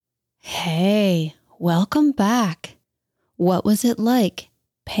Hey, welcome back. What was it like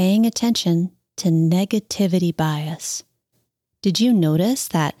paying attention to negativity bias? Did you notice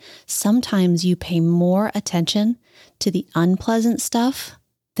that sometimes you pay more attention to the unpleasant stuff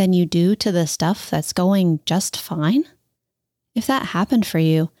than you do to the stuff that's going just fine? If that happened for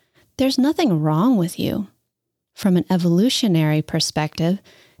you, there's nothing wrong with you. From an evolutionary perspective,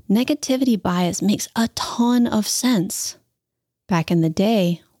 negativity bias makes a ton of sense. Back in the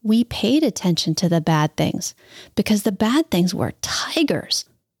day, we paid attention to the bad things because the bad things were tigers.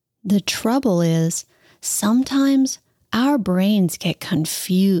 The trouble is, sometimes our brains get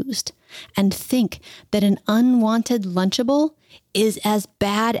confused and think that an unwanted Lunchable is as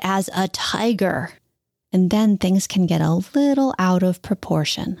bad as a tiger. And then things can get a little out of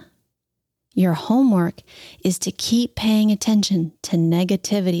proportion. Your homework is to keep paying attention to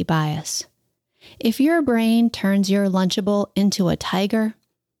negativity bias. If your brain turns your Lunchable into a tiger,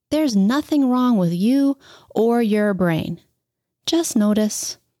 there's nothing wrong with you or your brain. Just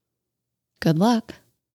notice. Good luck.